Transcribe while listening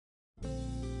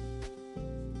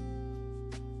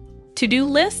To-do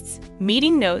lists,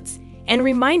 meeting notes, and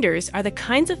reminders are the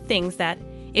kinds of things that,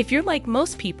 if you're like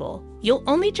most people, you'll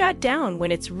only jot down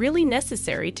when it's really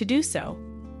necessary to do so.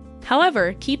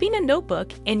 However, keeping a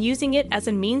notebook and using it as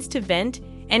a means to vent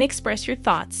and express your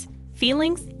thoughts,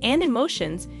 feelings, and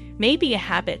emotions may be a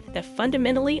habit that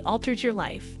fundamentally alters your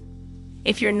life.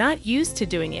 If you're not used to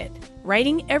doing it,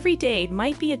 writing every day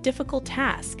might be a difficult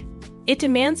task. It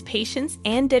demands patience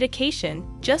and dedication,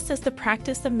 just as the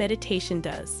practice of meditation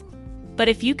does. But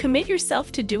if you commit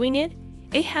yourself to doing it,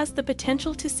 it has the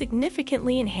potential to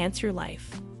significantly enhance your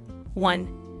life.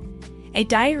 1. A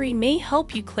diary may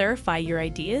help you clarify your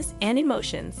ideas and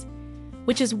emotions,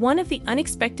 which is one of the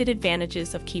unexpected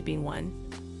advantages of keeping one.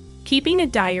 Keeping a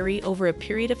diary over a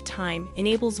period of time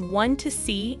enables one to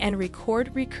see and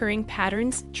record recurring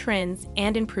patterns, trends,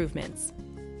 and improvements.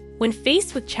 When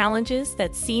faced with challenges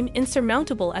that seem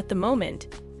insurmountable at the moment,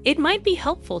 it might be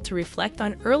helpful to reflect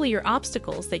on earlier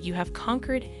obstacles that you have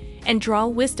conquered and draw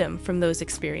wisdom from those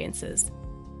experiences.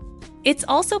 It's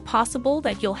also possible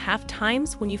that you'll have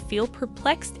times when you feel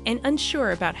perplexed and unsure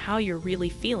about how you're really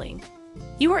feeling.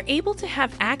 You are able to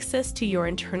have access to your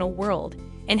internal world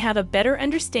and have a better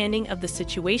understanding of the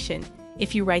situation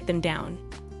if you write them down.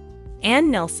 Ann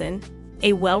Nelson,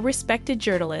 a well-respected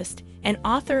journalist and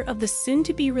author of the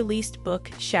soon-to-be-released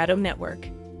book Shadow Network,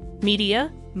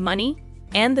 Media, Money,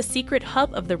 and the Secret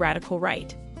Hub of the Radical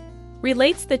Right,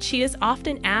 relates that she is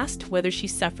often asked whether she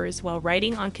suffers while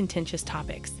writing on contentious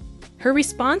topics. Her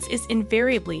response is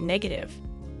invariably negative.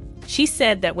 She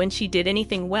said that when she did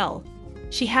anything well,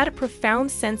 she had a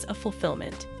profound sense of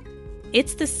fulfillment.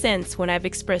 It's the sense when I've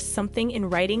expressed something in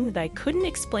writing that I couldn't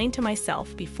explain to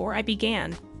myself before I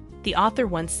began, the author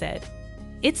once said.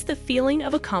 It's the feeling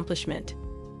of accomplishment.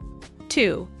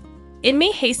 2. It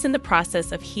may hasten the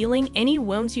process of healing any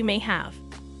wounds you may have.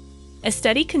 A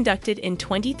study conducted in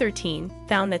 2013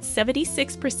 found that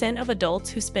 76% of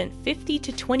adults who spent 50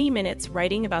 to 20 minutes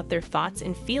writing about their thoughts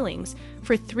and feelings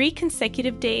for 3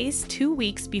 consecutive days, 2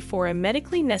 weeks before a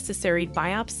medically necessary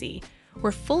biopsy,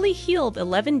 were fully healed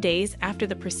 11 days after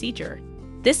the procedure.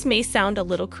 This may sound a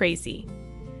little crazy,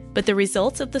 but the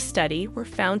results of the study were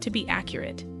found to be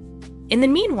accurate. In the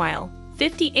meanwhile,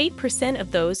 58%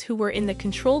 of those who were in the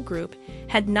control group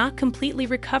had not completely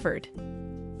recovered.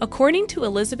 According to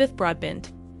Elizabeth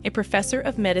Broadbent, a professor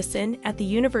of medicine at the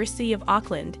University of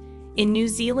Auckland in New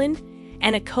Zealand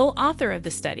and a co-author of the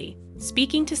study,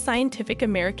 speaking to Scientific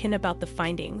American about the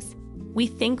findings, we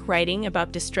think writing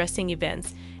about distressing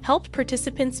events helped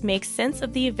participants make sense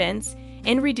of the events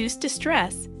and reduce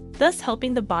distress, thus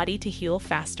helping the body to heal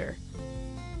faster.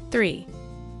 3.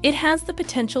 It has the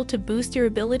potential to boost your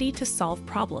ability to solve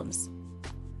problems.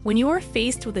 When you are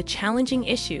faced with a challenging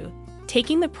issue,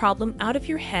 taking the problem out of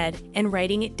your head and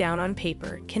writing it down on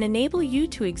paper can enable you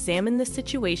to examine the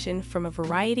situation from a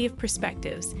variety of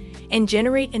perspectives and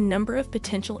generate a number of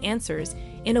potential answers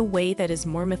in a way that is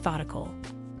more methodical.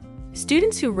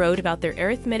 Students who wrote about their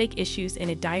arithmetic issues in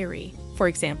a diary, for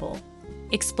example,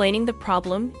 explaining the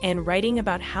problem and writing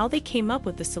about how they came up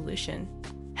with the solution,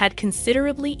 had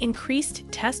considerably increased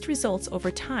test results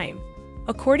over time,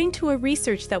 according to a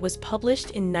research that was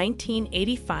published in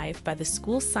 1985 by the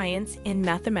School Science and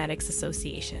Mathematics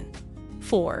Association.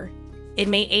 4. It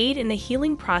may aid in the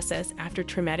healing process after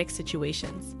traumatic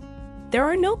situations. There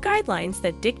are no guidelines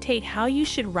that dictate how you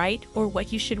should write or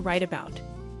what you should write about.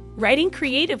 Writing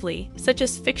creatively, such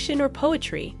as fiction or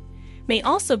poetry, may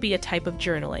also be a type of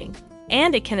journaling,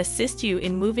 and it can assist you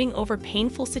in moving over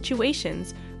painful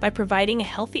situations by providing a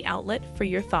healthy outlet for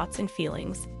your thoughts and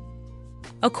feelings.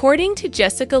 According to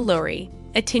Jessica Lurie,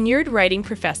 a tenured writing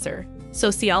professor,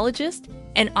 sociologist,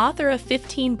 and author of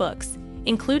 15 books,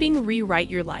 including Rewrite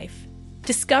Your Life,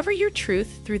 discover your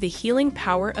truth through the healing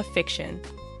power of fiction.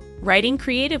 Writing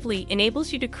creatively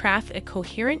enables you to craft a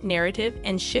coherent narrative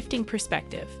and shifting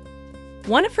perspective.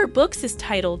 One of her books is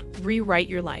titled Rewrite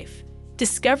Your Life.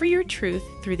 Discover your truth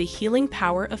through the healing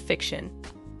power of fiction.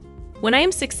 When I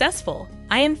am successful,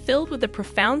 I am filled with a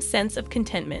profound sense of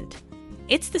contentment.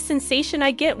 It's the sensation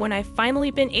I get when I've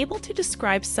finally been able to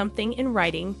describe something in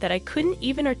writing that I couldn't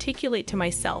even articulate to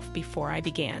myself before I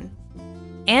began.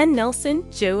 Ann Nelson,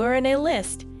 Journal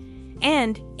List,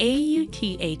 and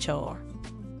AUTHOR.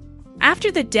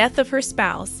 After the death of her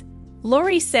spouse,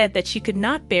 Lurie said that she could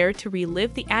not bear to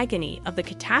relive the agony of the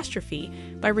catastrophe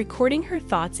by recording her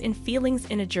thoughts and feelings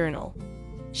in a journal.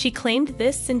 She claimed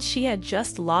this since she had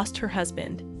just lost her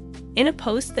husband. In a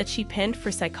post that she penned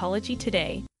for Psychology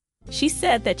Today, she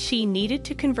said that she needed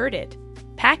to convert it,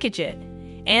 package it,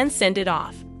 and send it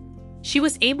off. She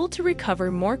was able to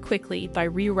recover more quickly by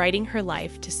rewriting her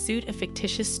life to suit a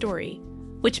fictitious story,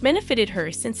 which benefited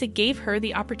her since it gave her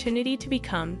the opportunity to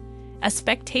become a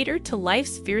spectator to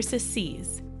life's fiercest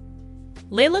seas.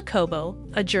 Leila Kobo,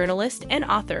 a journalist and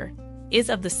author, is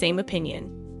of the same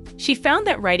opinion. She found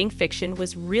that writing fiction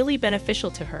was really beneficial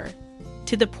to her,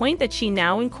 to the point that she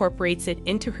now incorporates it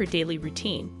into her daily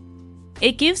routine.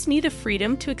 It gives me the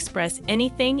freedom to express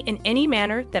anything in any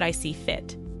manner that I see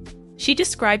fit. She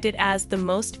described it as the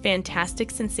most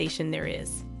fantastic sensation there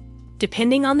is.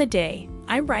 Depending on the day,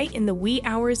 I write in the wee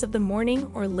hours of the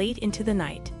morning or late into the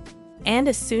night. And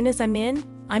as soon as I'm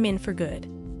in for good.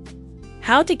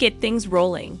 How to get things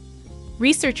rolling.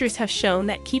 Researchers have shown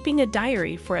that keeping a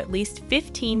diary for at least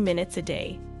 15 minutes a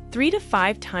day, 3 to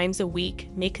 5 times a week,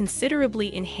 may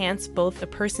considerably enhance both a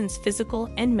person's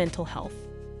physical and mental health.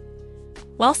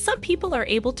 While some people are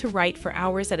able to write for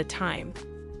hours at a time,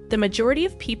 the majority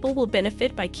of people will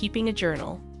benefit by keeping a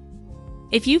journal.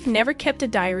 If you've never kept a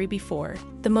diary before,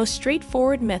 the most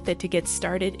straightforward method to get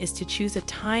started is to choose a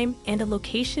time and a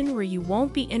location where you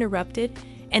won't be interrupted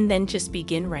and then just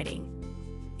begin writing.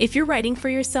 If you're writing for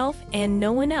yourself and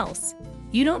no one else,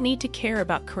 you don't need to care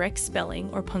about correct spelling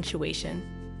or punctuation.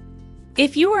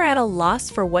 If you are at a loss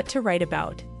for what to write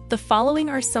about, the following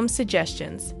are some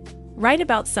suggestions. Write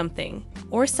about something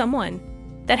or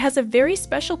someone that has a very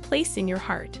special place in your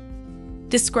heart.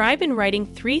 Describe in writing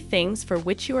 3 things for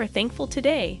which you are thankful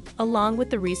today, along with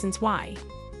the reasons why.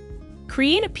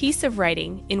 Create a piece of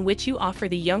writing in which you offer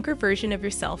the younger version of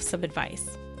yourself some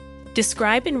advice.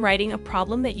 Describe in writing a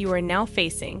problem that you are now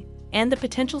facing and the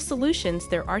potential solutions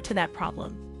there are to that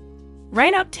problem.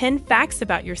 Write out 10 facts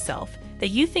about yourself that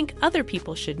you think other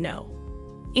people should know.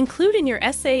 Include in your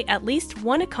essay at least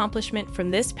one accomplishment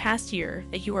from this past year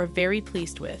that you are very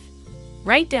pleased with.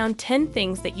 Write down 10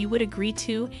 things that you would agree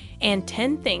to and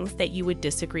 10 things that you would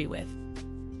disagree with.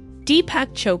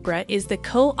 Deepak Chopra is the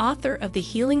co-author of The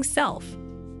Healing Self,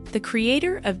 the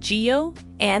creator of GEO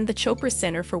and the Chopra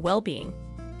Center for Wellbeing,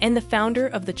 and the founder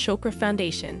of the Chopra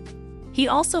Foundation. He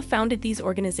also founded these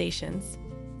organizations.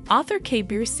 Author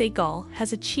Kabir Sehgal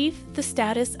has achieved the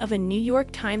status of a New York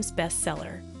Times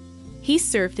bestseller. He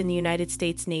served in the United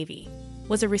States Navy,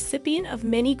 was a recipient of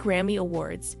many Grammy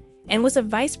Awards, and was a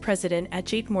vice president at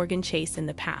JPMorgan Chase in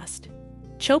the past.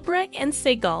 Chopra and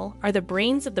Sehgal are the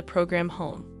brains of the program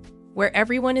Home, where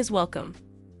everyone is welcome,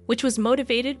 which was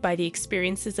motivated by the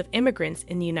experiences of immigrants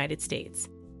in the United States.